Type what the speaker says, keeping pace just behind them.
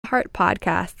Heart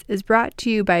podcast is brought to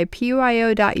you by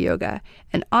PYO.yoga,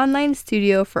 an online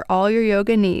studio for all your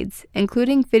yoga needs,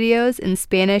 including videos in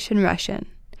Spanish and Russian.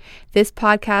 This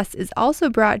podcast is also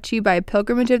brought to you by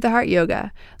Pilgrimage of the Heart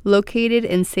Yoga, located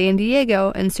in San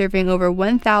Diego and serving over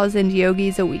 1,000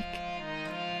 yogis a week.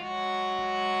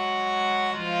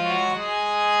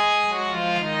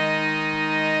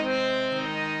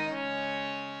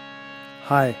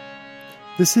 Hi,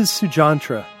 this is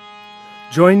Sujantra.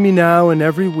 Join me now and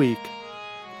every week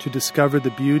to discover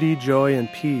the beauty, joy,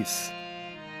 and peace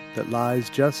that lies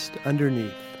just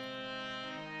underneath.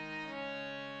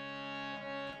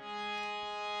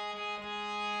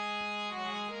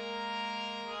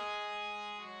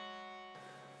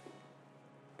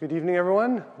 Good evening,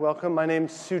 everyone. Welcome. My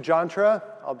name's Sujantra.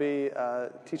 I'll be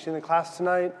teaching the class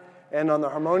tonight. And on the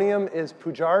harmonium is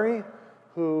Pujari,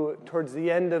 who towards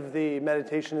the end of the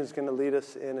meditation is going to lead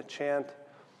us in a chant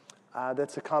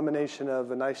that's a combination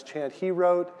of a nice chant he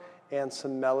wrote and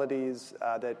some melodies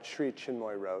that Sri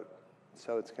Chinmoy wrote.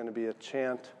 So it's going to be a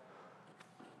chant,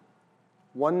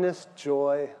 oneness,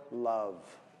 joy, love.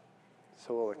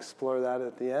 So we'll explore that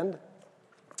at the end.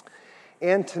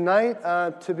 And tonight,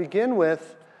 to begin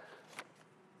with,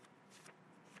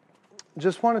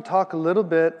 just want to talk a little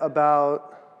bit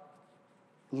about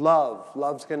love.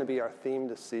 Love's going to be our theme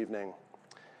this evening.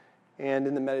 And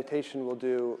in the meditation, we'll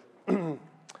do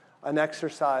an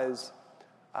exercise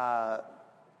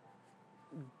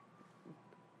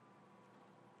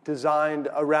designed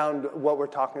around what we're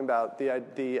talking about,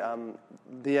 the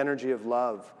energy of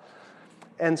love.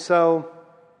 And so,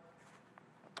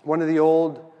 one of the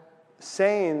old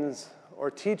sayings or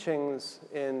teachings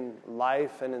in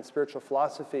life and in spiritual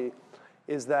philosophy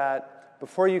is that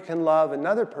before you can love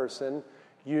another person,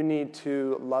 you need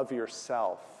to love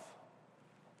yourself.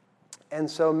 And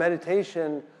so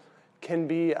meditation can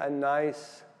be a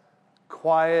nice,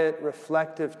 quiet,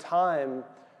 reflective time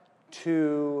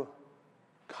to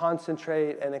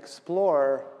concentrate and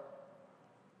explore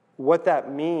what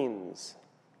that means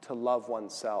to love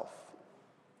oneself.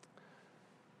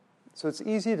 So it's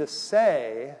easy to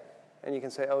say, and you can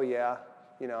say, oh yeah,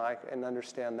 I can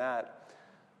understand that.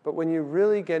 But when you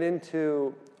really get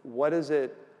into what does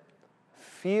it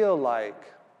feel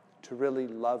like to really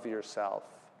love yourself,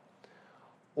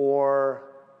 or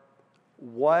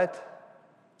what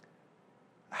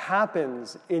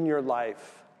happens in your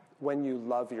life when you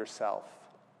love yourself.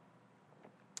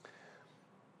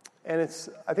 And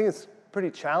I think it's pretty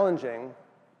challenging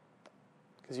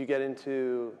because you get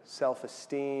into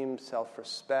self-esteem,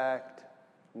 self-respect,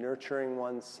 nurturing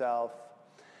oneself.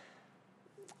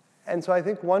 And so I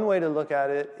think one way to look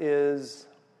at it is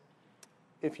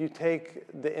if you take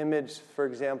the image, for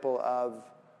example, of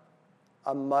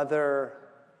a mother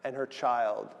and her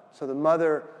child. So the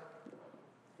mother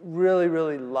really,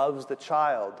 really loves the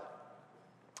child.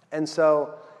 And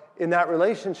so in that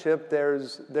relationship,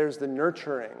 there's the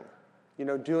nurturing,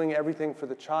 doing everything for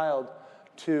the child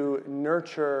to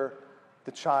nurture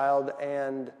the child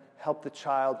and help the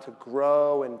child to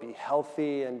grow and be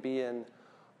healthy and be in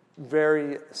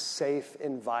very safe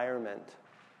environment.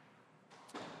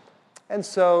 And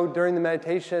so during the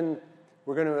meditation,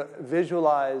 we're going to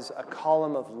visualize a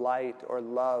column of light or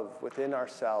love within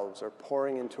ourselves or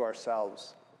pouring into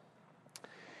ourselves.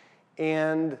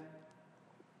 And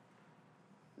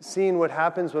seeing what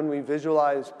happens when we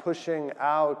visualize pushing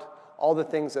out all the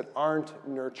things that aren't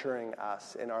nurturing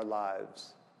us in our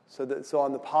lives. So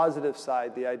on the positive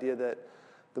side, the idea that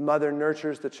the mother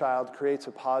nurtures the child, creates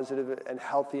a positive and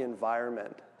healthy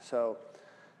environment. So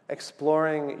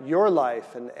exploring your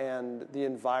life and the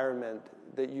environment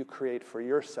that you create for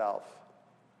yourself.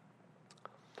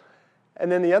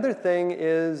 And then the other thing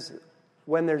is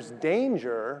when there's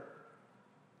danger,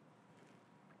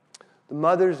 the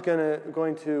mother's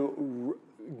going to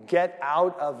get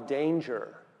out of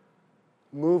danger,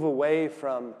 move away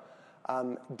from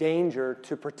danger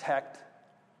to protect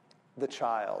the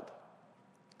child.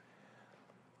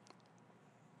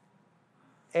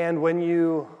 And when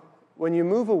you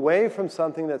move away from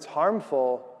something that's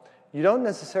harmful, you don't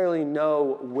necessarily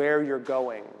know where you're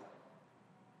going,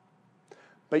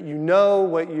 but you know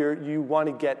what you want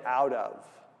to get out of.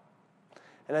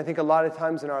 And I think a lot of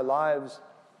times in our lives,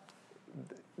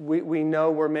 we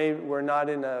know we're not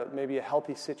in maybe a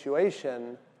healthy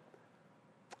situation,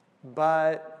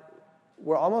 but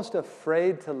we're almost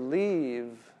afraid to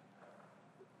leave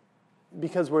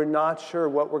because we're not sure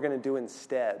what we're going to do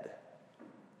instead.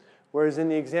 Whereas in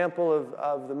the example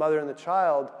of the mother and the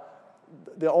child,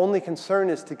 the only concern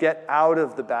is to get out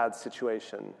of the bad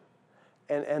situation.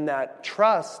 And that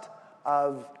trust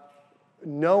of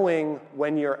knowing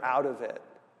when you're out of it.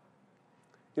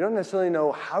 You don't necessarily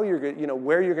know how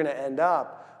where you're going to end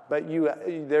up, but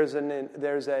there's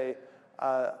a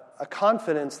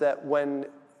confidence that when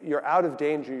you're out of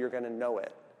danger, you're going to know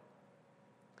it.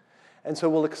 And so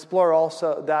we'll explore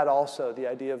also the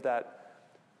idea of that.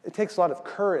 It takes a lot of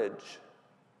courage,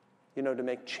 to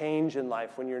make change in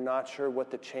life when you're not sure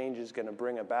what the change is going to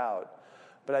bring about.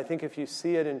 But I think if you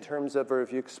see it in terms of, or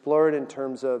if you explore it in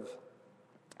terms of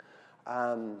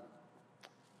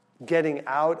getting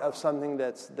out of something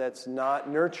that's not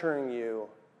nurturing you,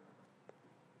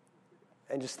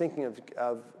 and just thinking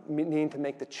of needing to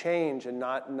make the change and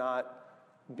not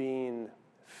being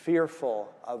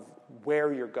fearful of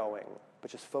where you're going,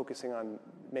 but just focusing on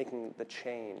making the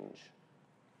change.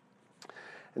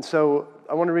 And so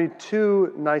I want to read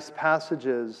two nice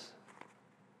passages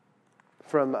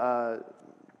from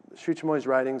Sri Chinmoy's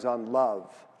writings on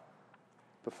love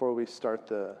before we start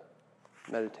the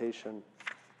meditation.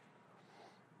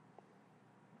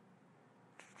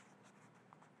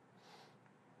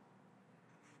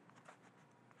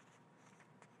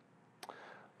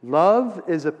 Love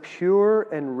is a pure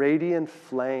and radiant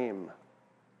flame.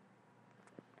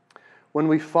 When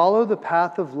we follow the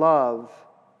path of love,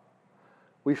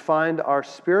 we find our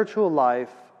spiritual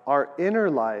life, our inner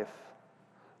life,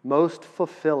 most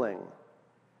fulfilling.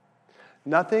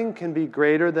 Nothing can be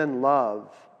greater than love.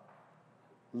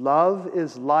 Love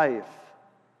is life,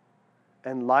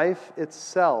 and life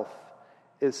itself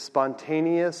is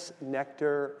spontaneous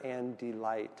nectar and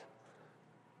delight.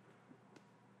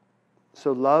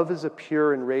 So love is a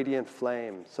pure and radiant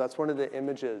flame. So that's one of the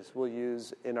images we'll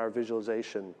use in our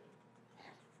visualization.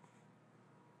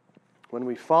 When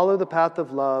we follow the path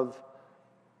of love,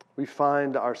 we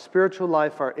find our spiritual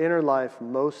life, our inner life,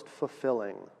 most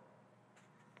fulfilling.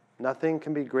 Nothing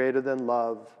can be greater than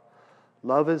love.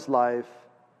 Love is life,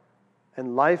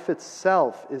 and life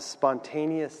itself is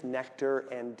spontaneous nectar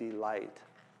and delight.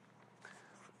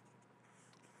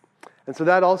 And so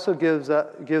that also gives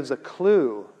a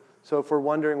clue. So if we're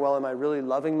wondering, well, am I really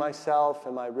loving myself?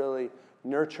 Am I really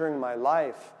nurturing my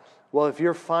life? Well, if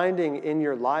you're finding in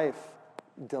your life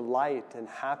delight and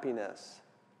happiness,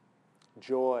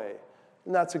 joy,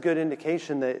 and that's a good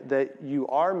indication that you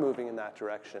are moving in that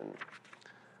direction.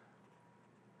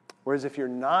 Whereas if you're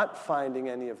not finding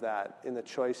any of that in the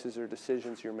choices or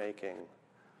decisions you're making,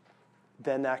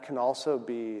 then that can also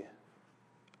be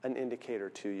an indicator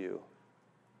to you.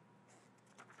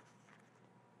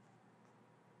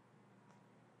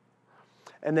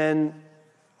 And then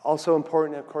also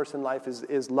important, of course, in life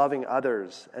is loving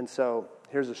others. And so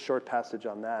here's a short passage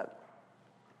on that.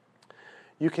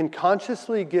 You can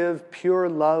consciously give pure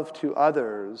love to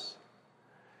others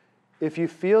if you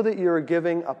feel that you are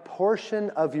giving a portion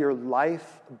of your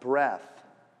life breath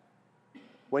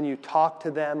when you talk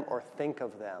to them or think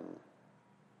of them.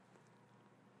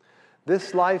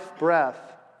 This life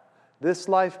breath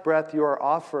you are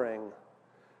offering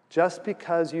just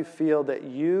because you feel that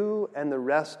you and the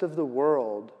rest of the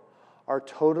world are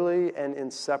totally and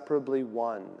inseparably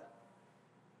one.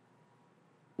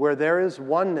 Where there is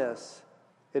oneness,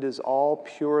 it is all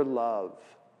pure love.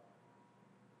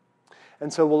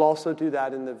 And so we'll also do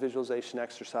that in the visualization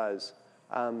exercise.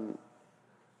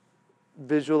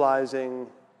 Visualizing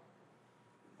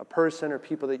a person or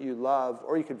people that you love,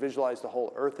 or you could visualize the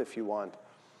whole earth if you want,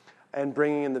 and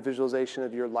bringing in the visualization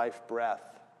of your life breath,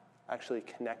 actually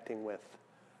connecting with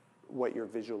what you're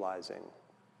visualizing,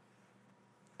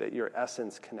 that your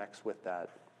essence connects with that.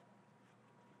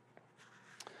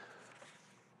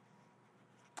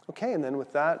 Okay, and then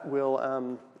with that, we'll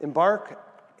embark,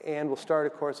 and we'll start,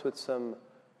 of course, with some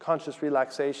conscious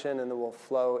relaxation, and then we'll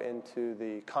flow into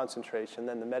the concentration,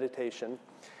 then the meditation.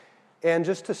 And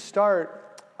just to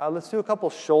start, let's do a couple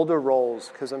shoulder rolls,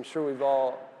 because I'm sure we've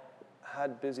all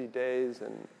had busy days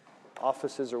and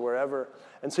offices or wherever.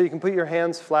 And so you can put your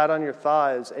hands flat on your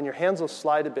thighs, and your hands will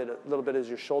slide a little bit as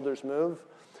your shoulders move.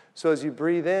 So as you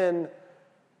breathe in,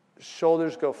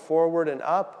 shoulders go forward and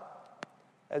up.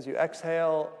 As you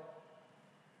exhale,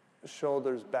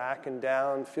 shoulders back and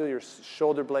down. Feel your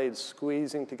shoulder blades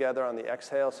squeezing together on the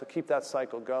exhale. So keep that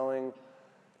cycle going.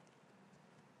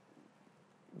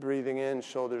 Breathing in,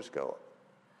 shoulders go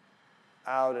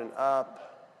out and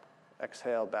up.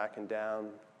 Exhale, back and down.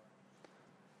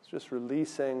 It's just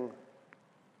releasing.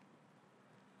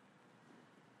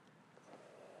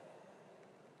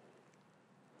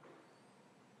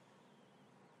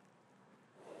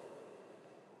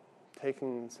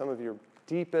 Taking some of your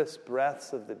deepest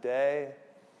breaths of the day.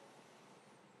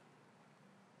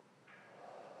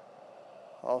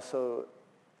 Also,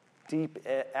 deep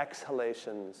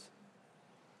exhalations.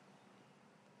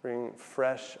 Bring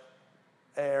fresh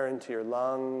air into your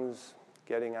lungs,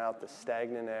 getting out the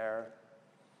stagnant air.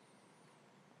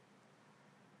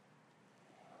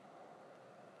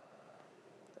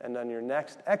 And on your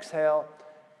next exhale,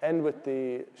 end with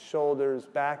the shoulders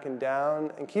back and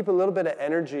down, and keep a little bit of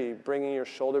energy bringing your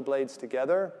shoulder blades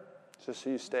together, just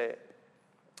so you stay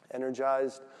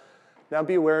energized. Now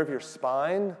be aware of your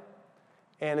spine,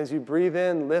 and as you breathe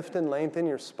in, lift and lengthen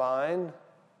your spine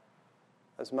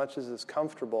as much as is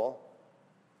comfortable.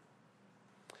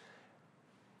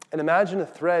 And imagine a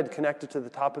thread connected to the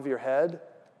top of your head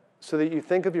so that you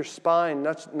think of your spine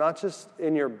not just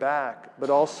in your back, but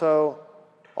also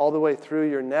all the way through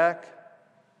your neck,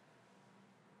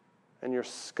 and your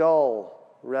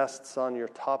skull rests on your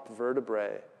top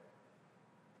vertebrae.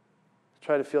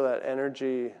 Try to feel that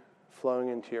energy flowing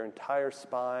into your entire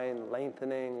spine,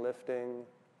 lengthening, lifting.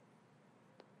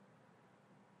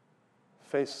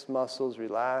 Face muscles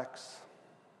relax.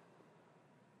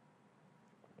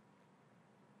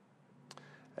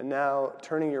 And now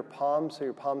turning your palms so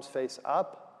your palms face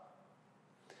up.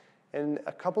 And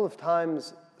a couple of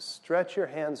times, stretch your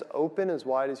hands open as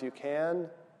wide as you can.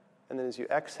 And then as you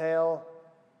exhale,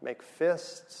 make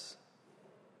fists.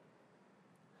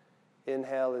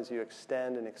 Inhale as you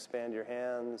extend and expand your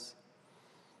hands.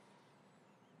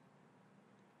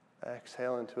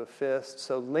 Exhale into a fist.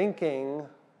 So linking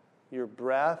your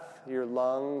breath, your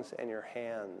lungs, and your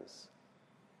hands.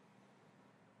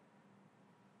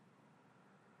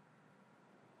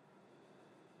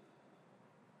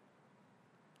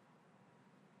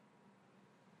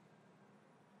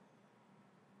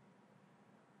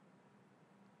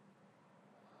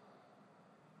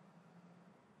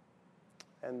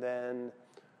 And then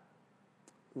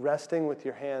resting with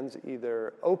your hands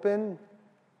either open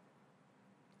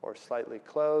or slightly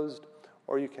closed,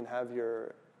 or you can have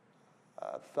your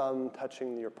thumb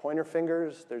touching your pointer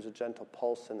fingers. There's a gentle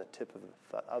pulse in the tip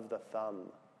of the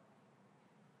thumb.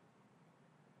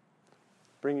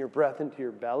 Bring your breath into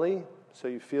your belly, so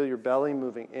you feel your belly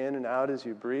moving in and out as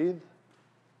you breathe.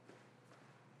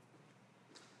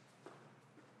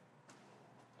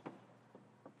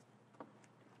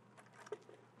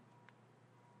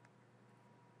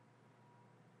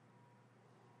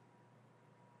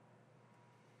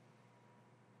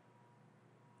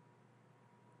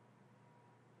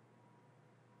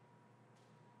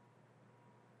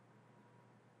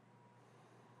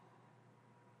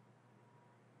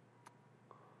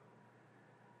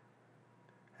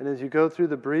 And as you go through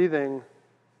the breathing,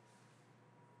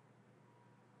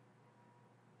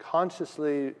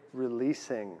 consciously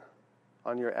releasing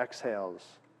on your exhales.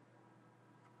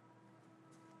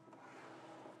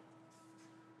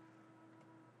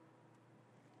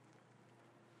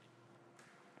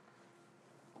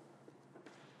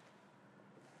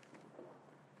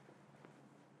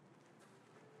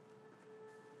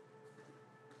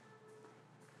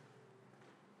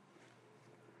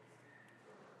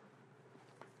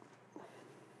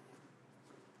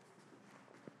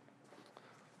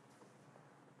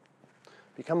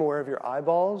 Become aware of your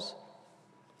eyeballs.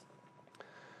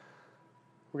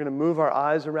 We're going to move our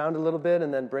eyes around a little bit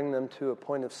and then bring them to a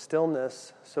point of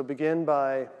stillness. So begin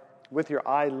by, with your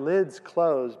eyelids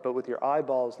closed, but with your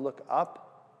eyeballs, look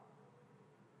up.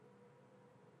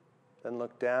 Then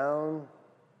look down.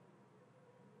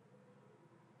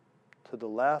 To the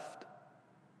left.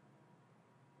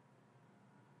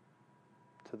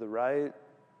 To the right.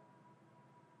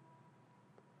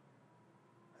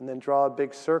 And then draw a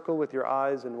big circle with your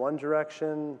eyes in one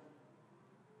direction,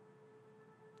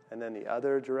 and then the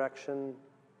other direction.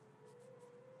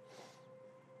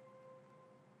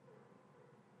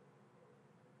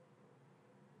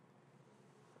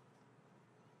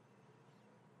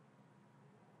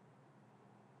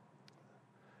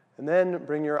 And then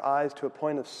bring your eyes to a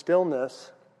point of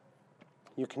stillness.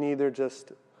 You can either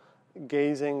just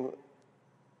gazing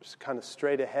just kind of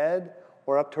straight ahead,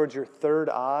 or up towards your third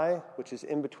eye, which is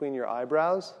in between your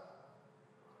eyebrows,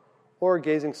 or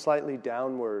gazing slightly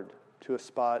downward to a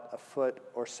spot a foot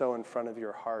or so in front of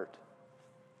your heart.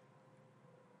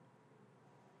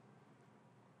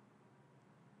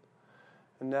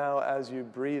 And now as you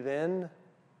breathe in,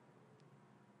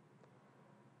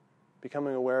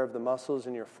 becoming aware of the muscles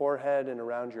in your forehead and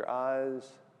around your eyes.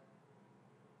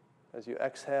 As you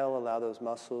exhale, allow those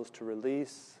muscles to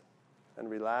release and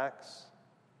relax.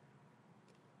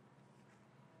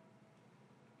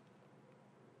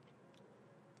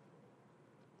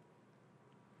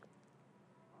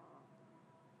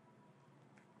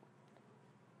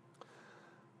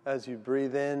 As you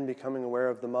breathe in, becoming aware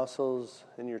of the muscles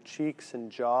in your cheeks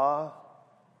and jaw,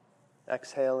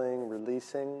 exhaling,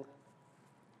 releasing.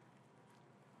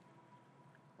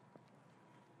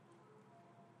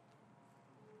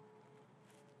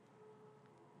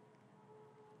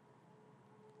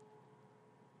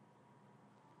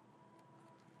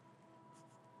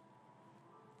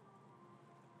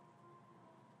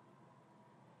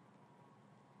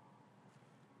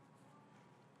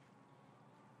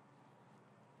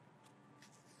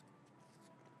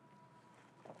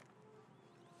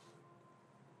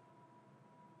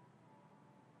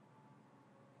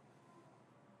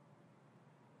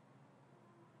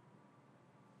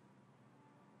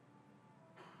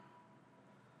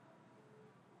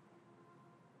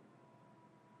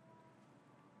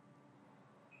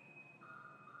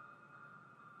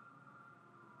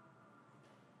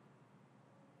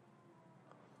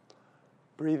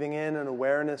 Breathing in an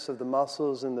awareness of the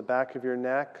muscles in the back of your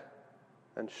neck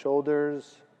and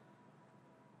shoulders.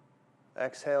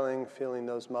 Exhaling, feeling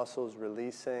those muscles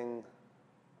releasing.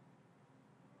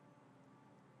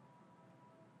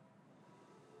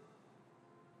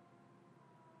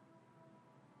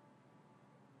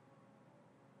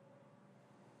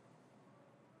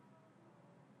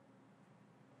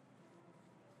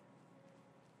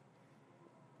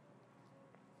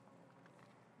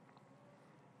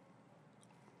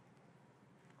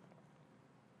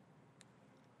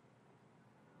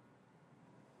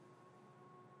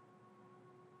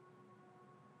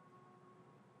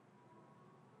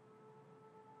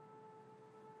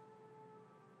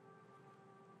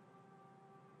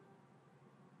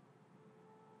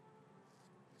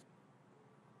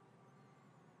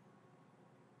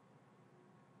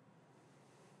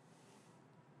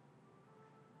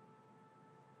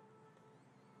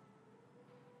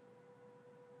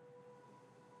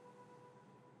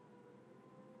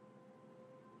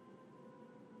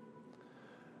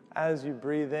 As you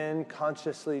breathe in,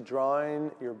 consciously drawing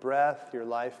your breath, your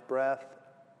life breath,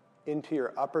 into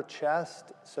your upper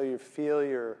chest, so you feel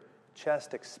your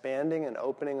chest expanding and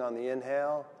opening on the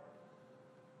inhale.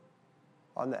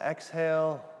 On the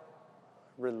exhale,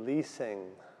 releasing.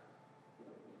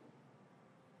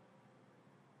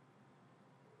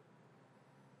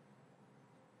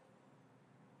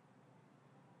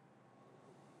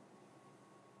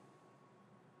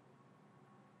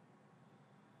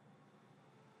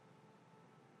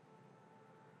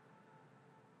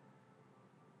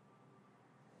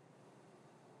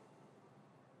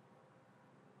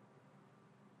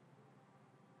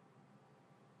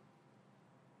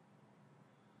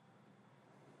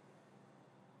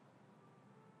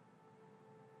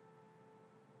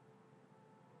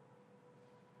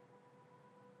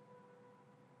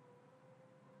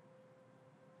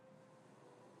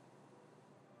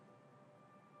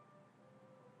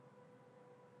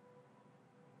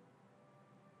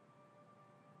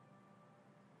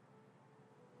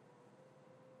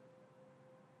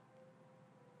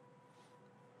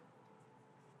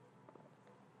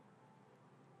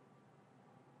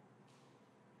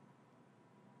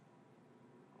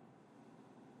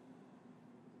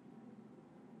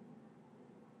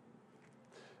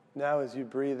 Now as you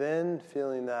breathe in,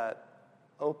 feeling that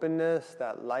openness,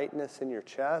 that lightness in your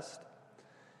chest.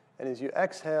 And as you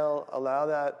exhale, allow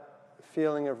that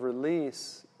feeling of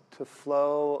release to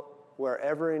flow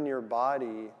wherever in your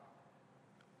body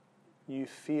you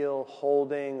feel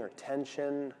holding or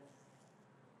tension,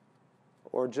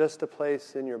 or just a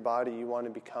place in your body you want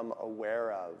to become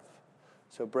aware of.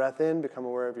 So breath in, become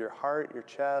aware of your heart, your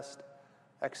chest.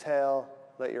 Exhale,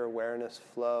 let your awareness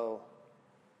flow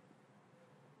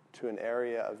to an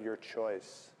area of your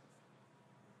choice.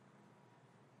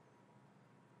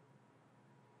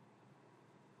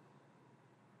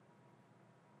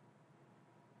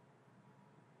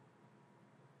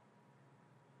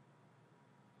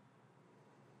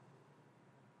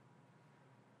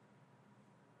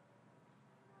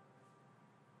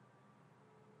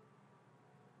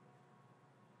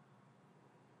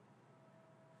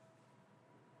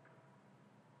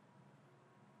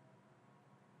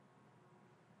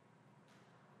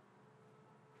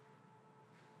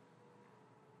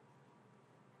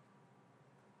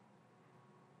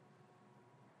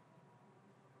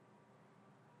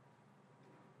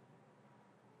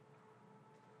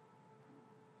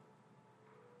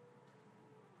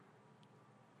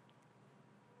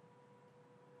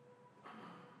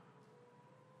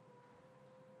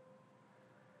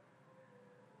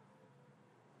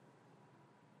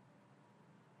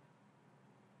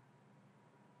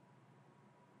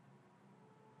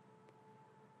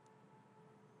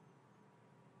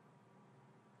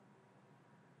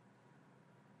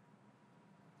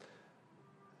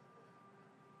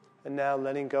 And now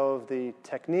letting go of the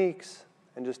techniques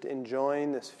and just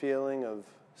enjoying this feeling of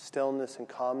stillness and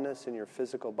calmness in your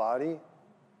physical body.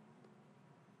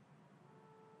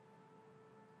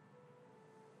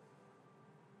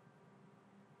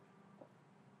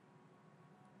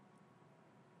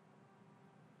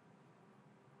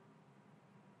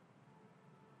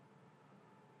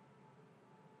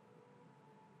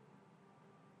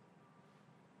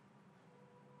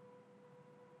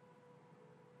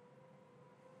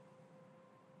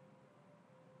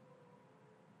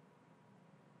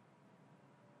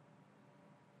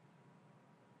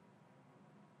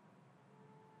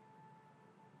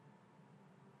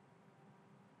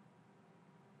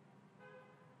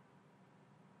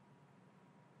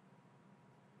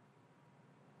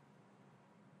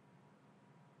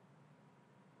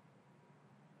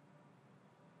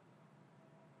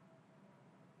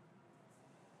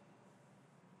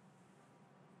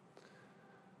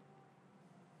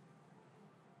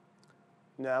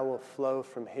 Now we'll flow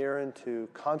from here into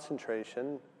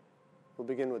concentration. We'll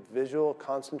begin with visual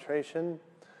concentration.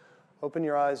 Open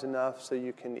your eyes enough so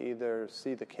you can either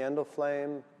see the candle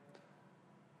flame,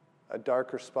 a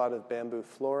darker spot of bamboo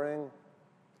flooring,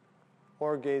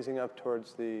 or gazing up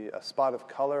towards a spot of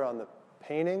color on the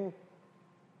painting.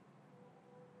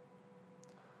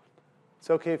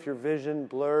 It's okay if your vision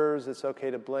blurs, it's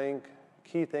okay to blink.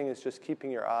 Key thing is just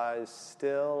keeping your eyes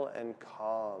still and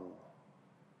calm.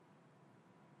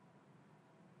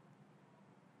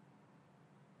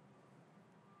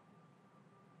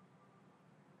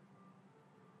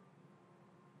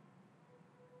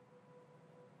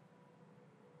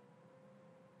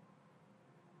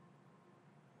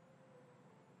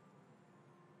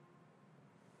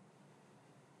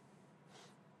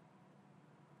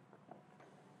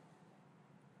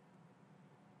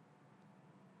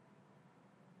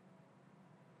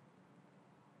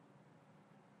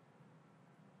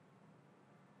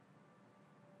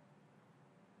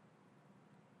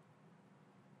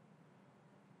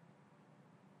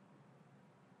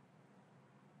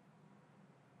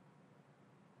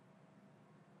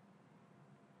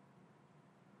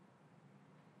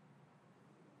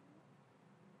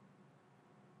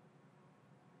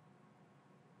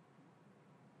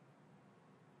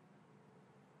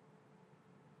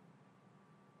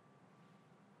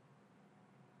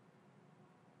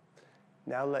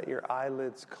 Now let your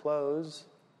eyelids close.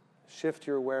 Shift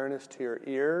your awareness to your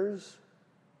ears.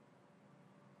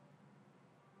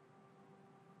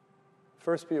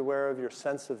 First, be aware of your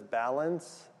sense of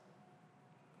balance.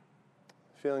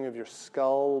 Feeling of your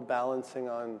skull balancing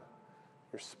on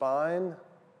your spine.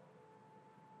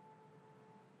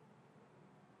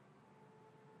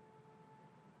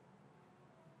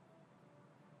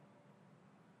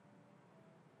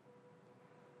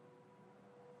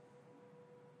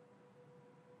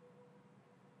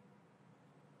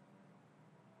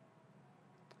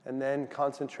 And then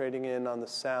concentrating in on the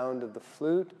sound of the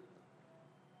flute.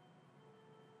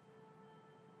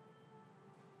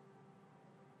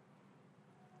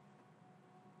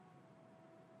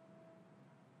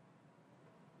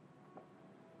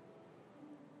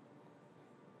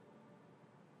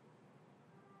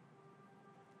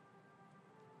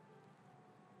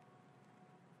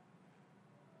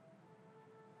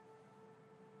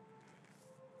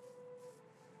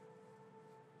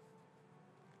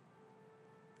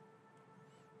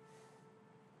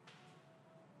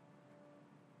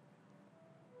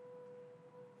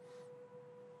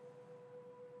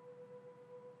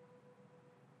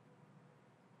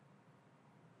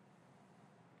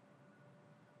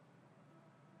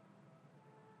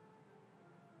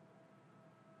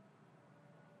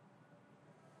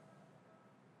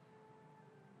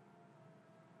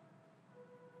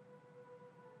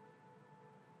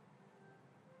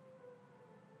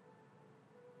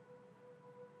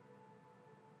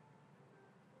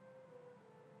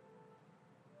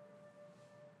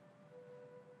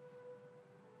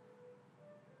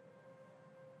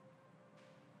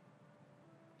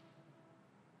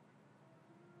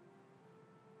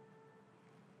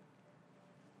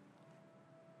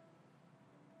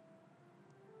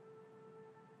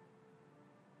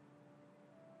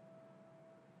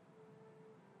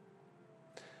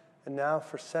 And now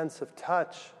for sense of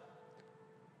touch,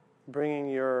 bringing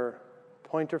your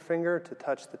pointer finger to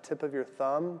touch the tip of your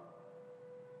thumb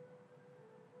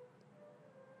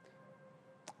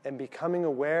and becoming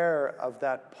aware of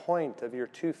that point of your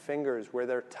two fingers where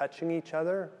they're touching each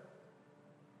other.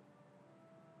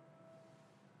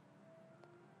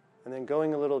 And then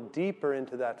going a little deeper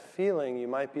into that feeling, you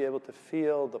might be able to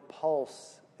feel the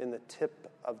pulse in the tip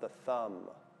of the thumb.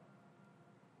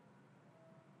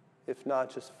 If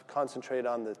not, just concentrate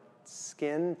on the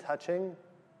skin touching.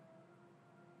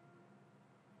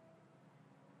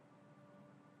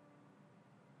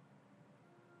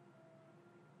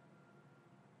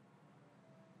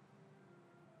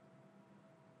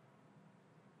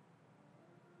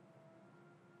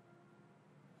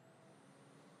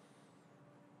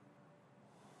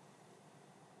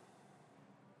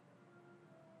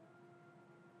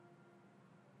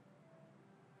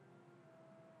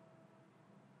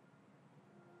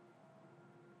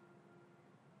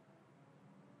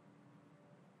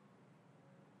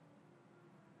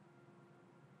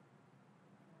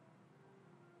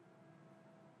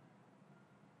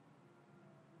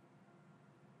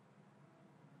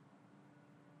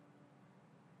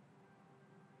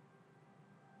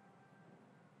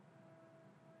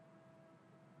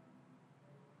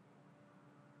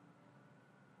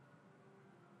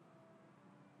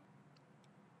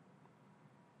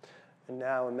 And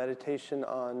now a meditation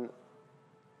on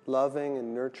loving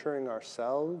and nurturing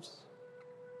ourselves.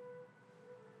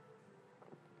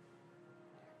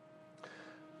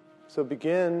 So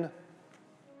begin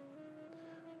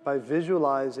by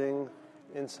visualizing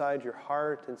inside your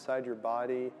heart, inside your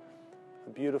body, a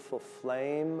beautiful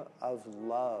flame of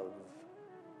love.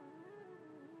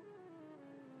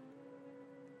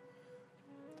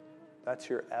 That's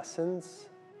your essence.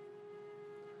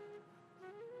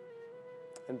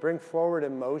 And bring forward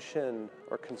emotion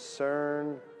or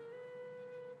concern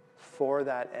for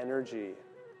that energy,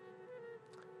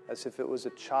 as if it was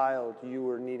a child you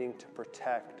were needing to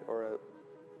protect, or a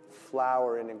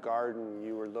flower in a garden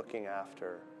you were looking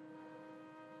after.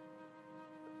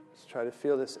 Just try to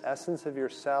feel this essence of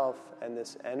yourself and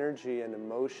this energy and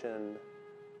emotion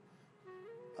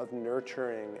of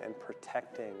nurturing and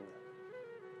protecting.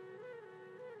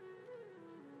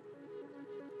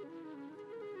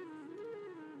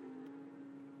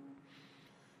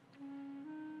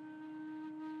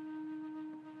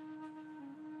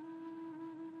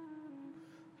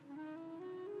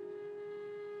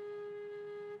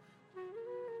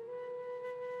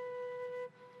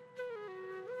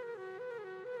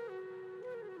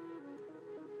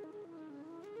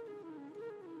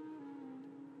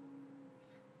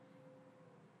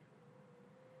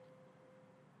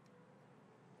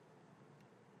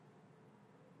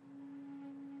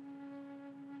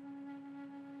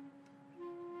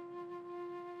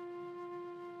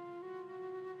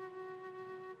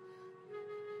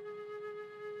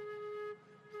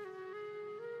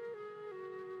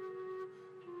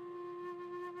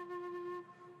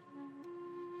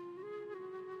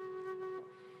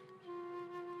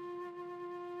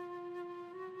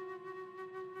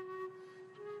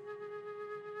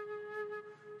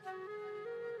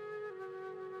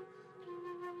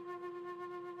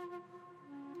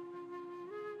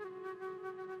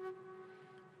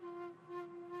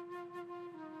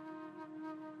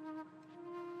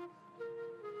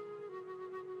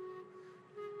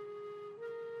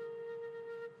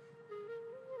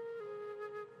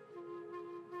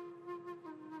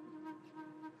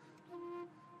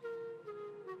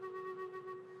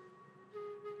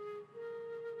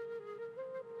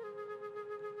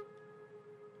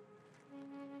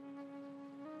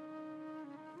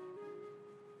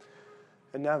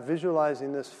 And now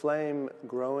visualizing this flame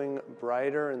growing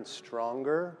brighter and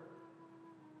stronger.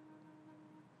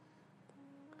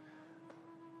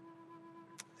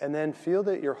 And then feel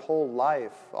that your whole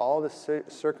life, all the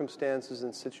circumstances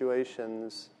and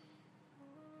situations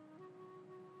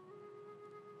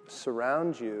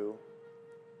surround you.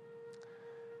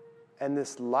 And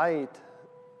this light,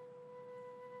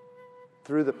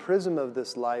 through the prism of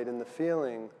this light and the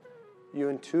feeling, you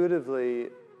intuitively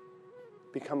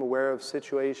become aware of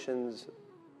situations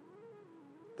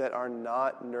that are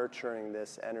not nurturing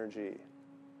this energy.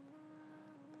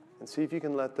 And see if you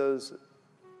can let those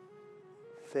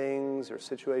things or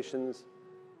situations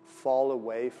fall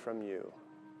away from you.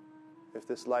 If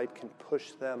this light can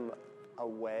push them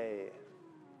away.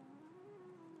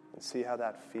 And see how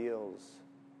that feels.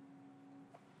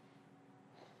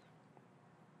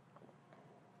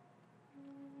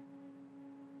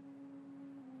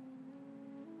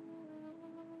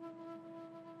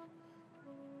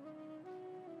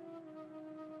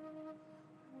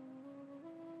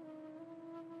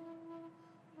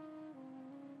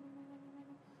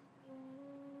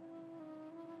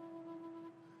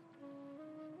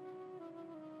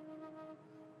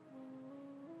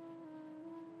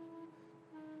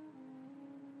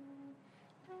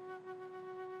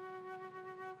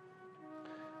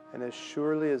 And as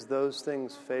surely as those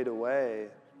things fade away,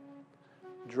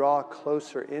 draw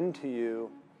closer into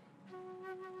you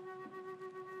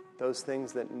those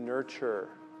things that nurture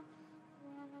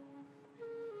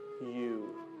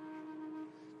you.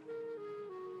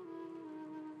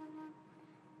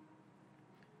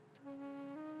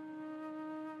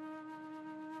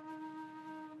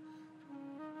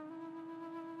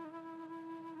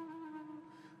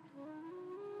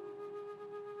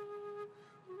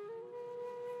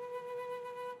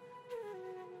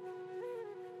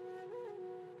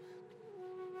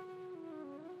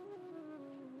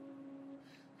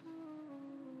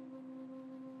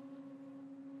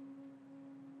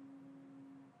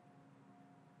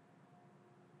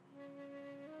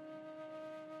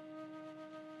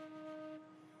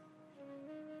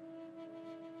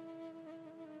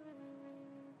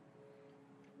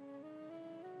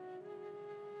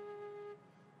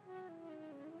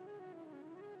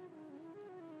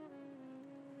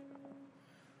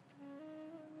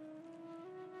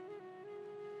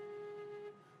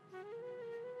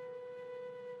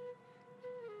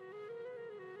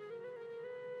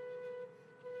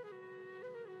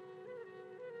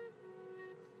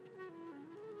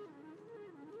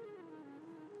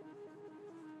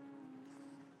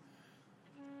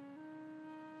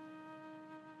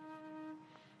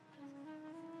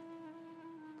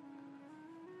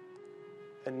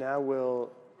 And now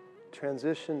we'll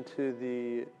transition to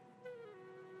the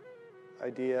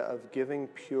idea of giving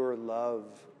pure love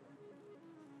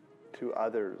to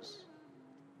others.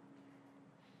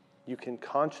 You can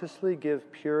consciously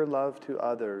give pure love to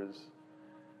others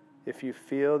if you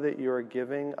feel that you are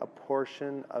giving a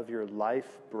portion of your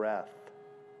life breath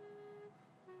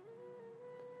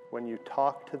when you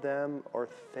talk to them or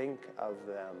think of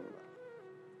them.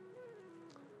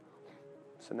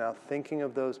 So now thinking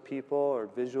of those people or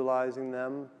visualizing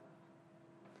them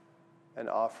and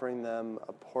offering them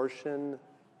a portion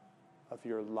of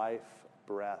your life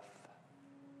breath.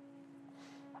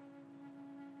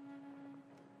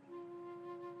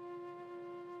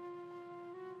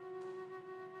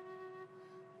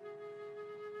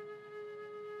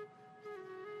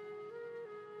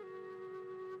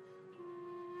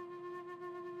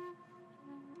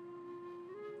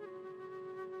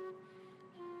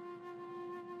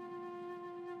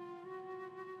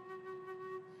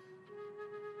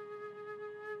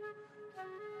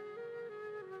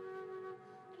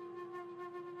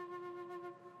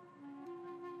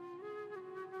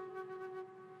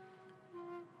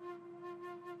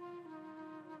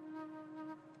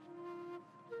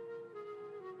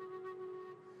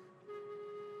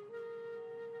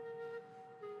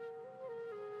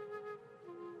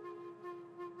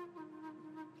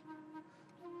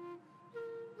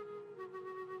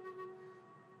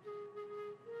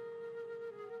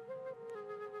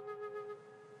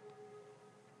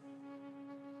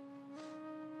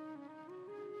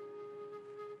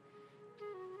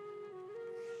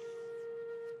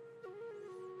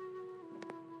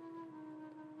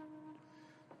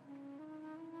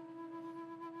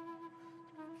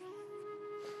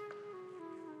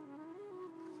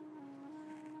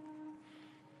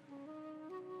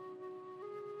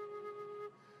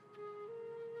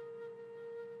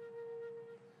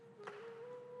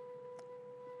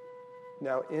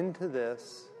 Now into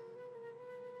this,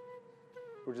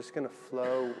 we're just going to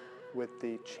flow with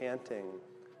the chanting.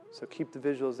 So keep the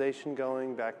visualization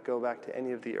going, go back to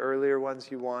any of the earlier ones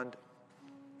you want,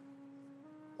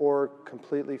 or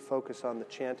completely focus on the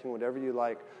chanting, whatever you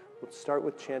like. We'll start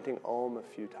with chanting Om a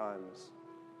few times.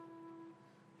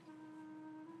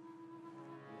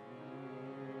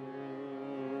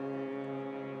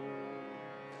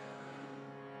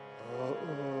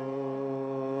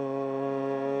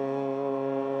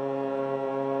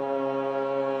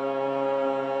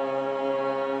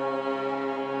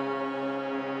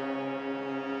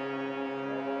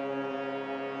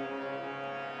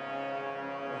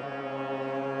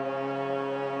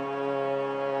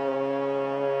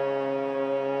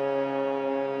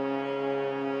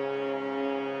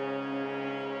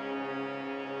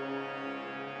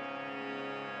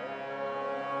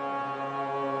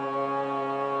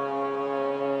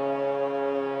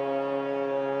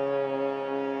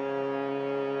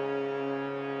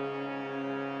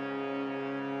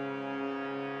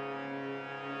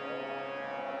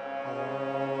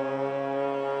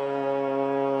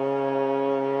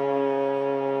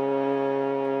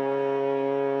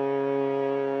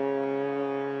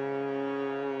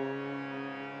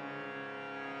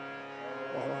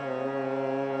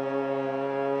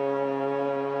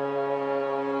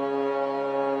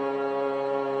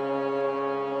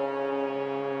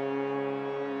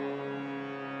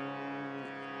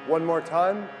 One more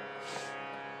time.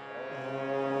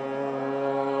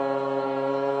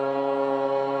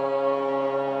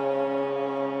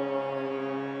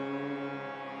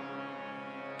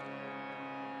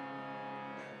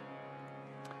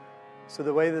 So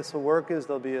the way this will work is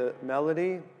there'll be a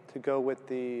melody to go with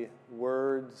the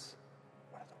words.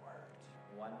 What are the words?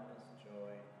 Oneness,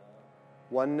 joy, love.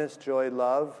 Oneness, joy,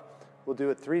 love. We'll do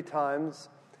it 3 times,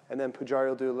 and then Pujari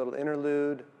will do a little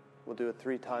interlude. We'll do it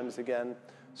 3 times again.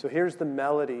 So here's the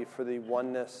melody for the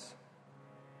oneness.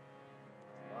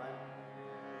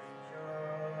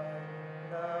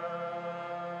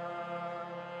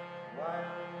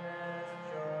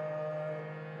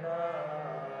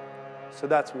 So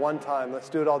that's 1 time. Let's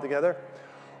do it all together.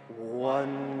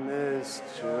 Oneness,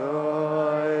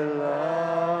 joy,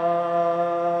 love.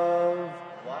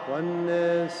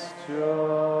 Oneness,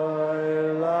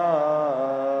 joy,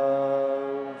 love.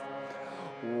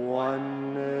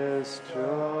 Oneness,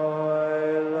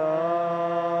 joy,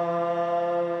 love.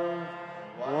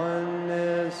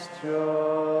 Oneness,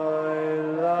 joy,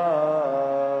 love.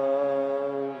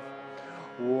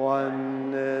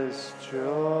 Oneness,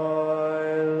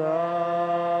 joy,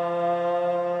 love.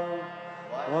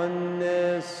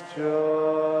 Oneness,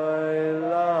 joy,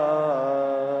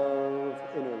 love.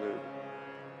 Interlude.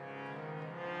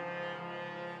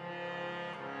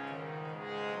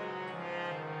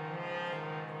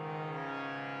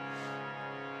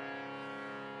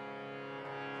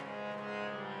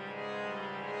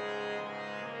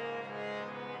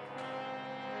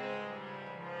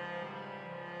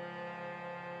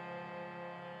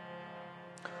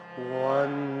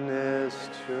 oneness,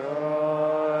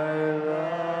 joy,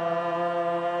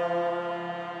 love,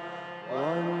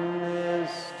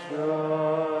 oneness,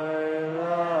 joy,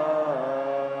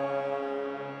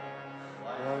 love,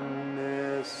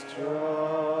 oneness,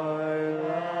 joy,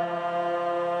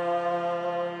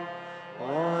 love,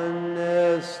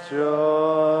 oneness,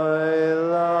 joy,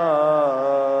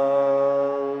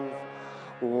 love,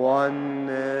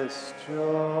 oneness,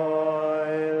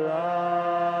 joy,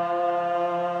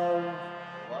 love,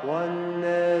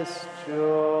 oneness,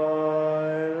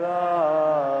 joy, love.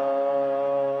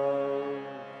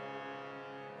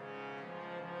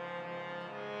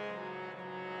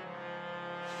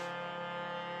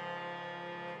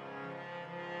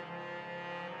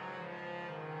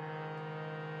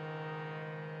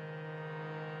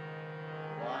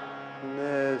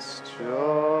 Oneness,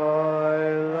 joy,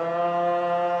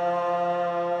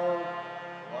 love,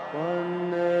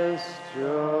 oneness,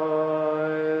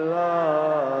 joy,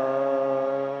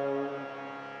 love,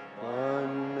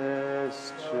 oneness,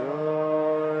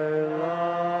 joy,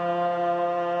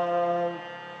 love,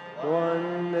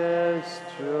 oneness,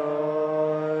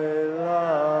 joy,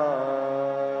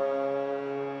 love,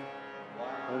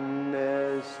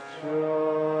 oneness, joy,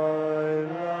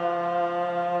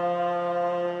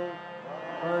 love,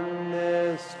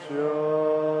 oneness,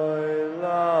 joy,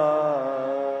 love.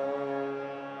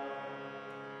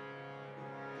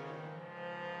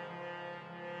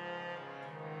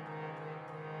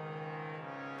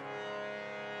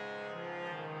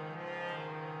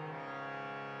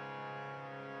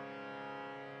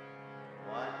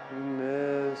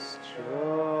 Oneness,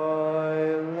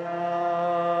 joy,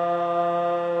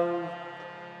 love,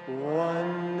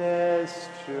 oneness,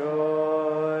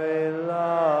 joy,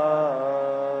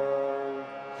 love,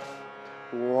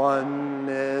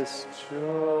 oneness,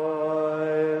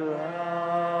 joy,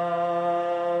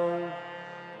 love,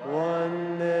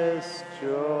 oneness,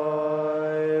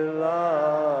 joy,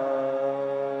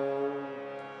 love,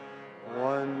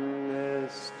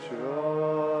 oneness,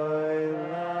 joy,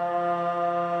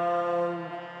 love,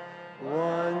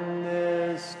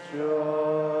 oneness,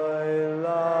 joy,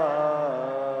 love.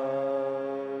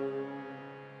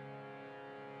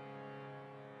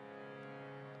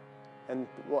 And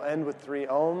we'll end with 3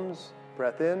 ohms.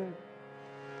 Breath in.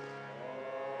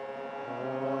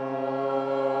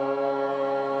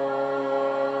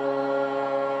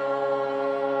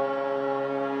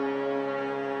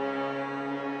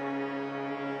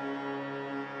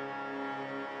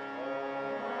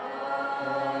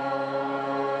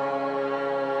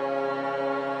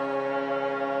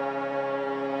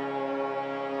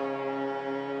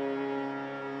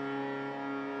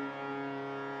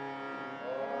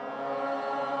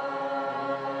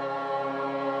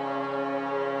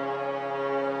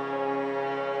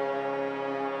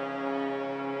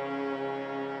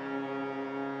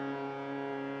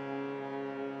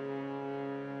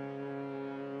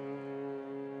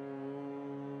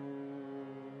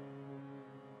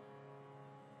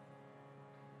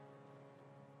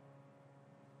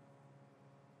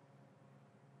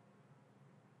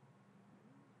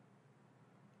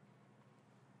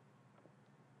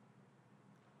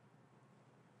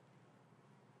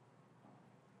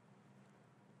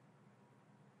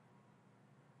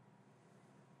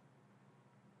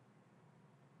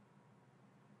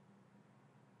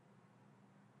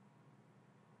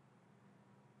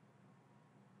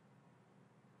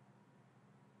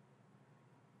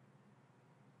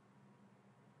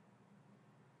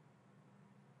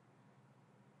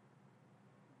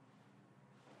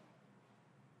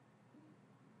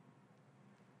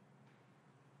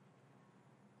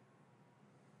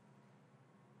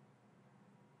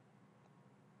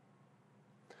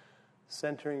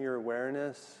 Centering your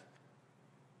awareness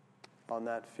on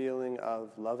that feeling of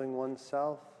loving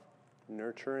oneself,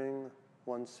 nurturing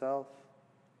oneself.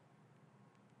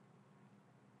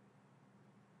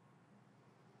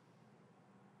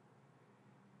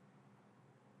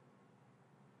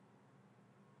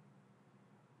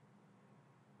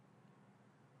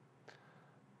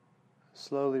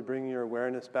 Slowly bring your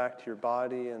awareness back to your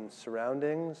body and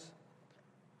surroundings,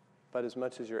 but as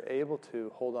much as you're able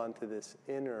to, hold on to this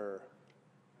inner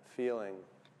feeling.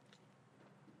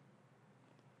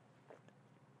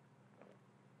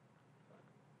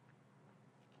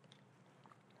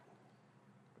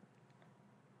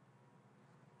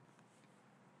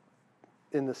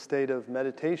 In the state of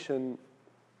meditation,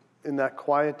 in that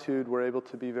quietude, we're able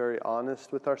to be very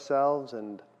honest with ourselves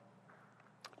and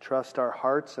trust our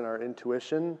hearts and our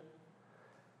intuition.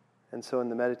 And so in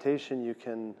the meditation, you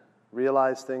can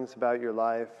realize things about your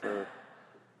life or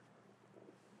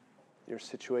your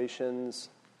situations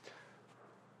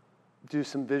do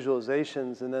some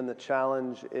visualizations, and then the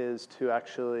challenge is to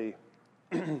actually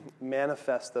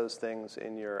manifest those things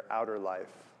in your outer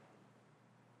life,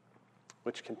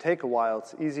 which can take a while.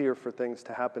 It's easier for things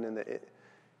to happen in the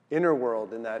inner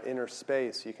world, in that inner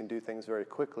space. You can do things very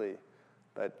quickly,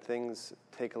 but things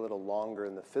take a little longer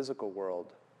in the physical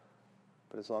world.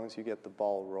 But as long as you get the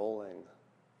ball rolling,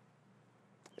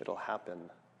 it'll happen.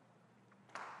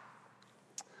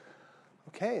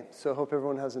 Okay, so hope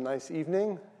everyone has a nice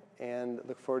evening, and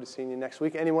look forward to seeing you next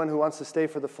week. Anyone who wants to stay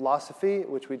for the philosophy,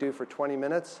 which we do for 20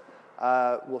 minutes,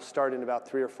 we'll start in about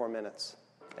 3 or 4 minutes,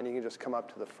 and you can just come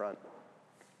up to the front.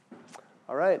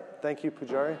 All right, thank you,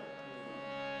 Pujari.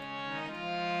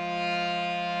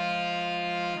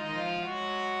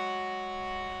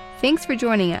 Thanks for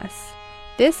joining us.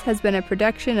 This has been a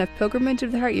production of Pilgrimage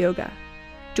of the Heart Yoga.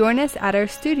 Join us at our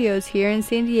studios here in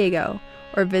San Diego,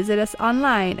 or visit us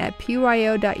online at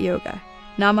pyo.yoga.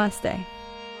 Namaste.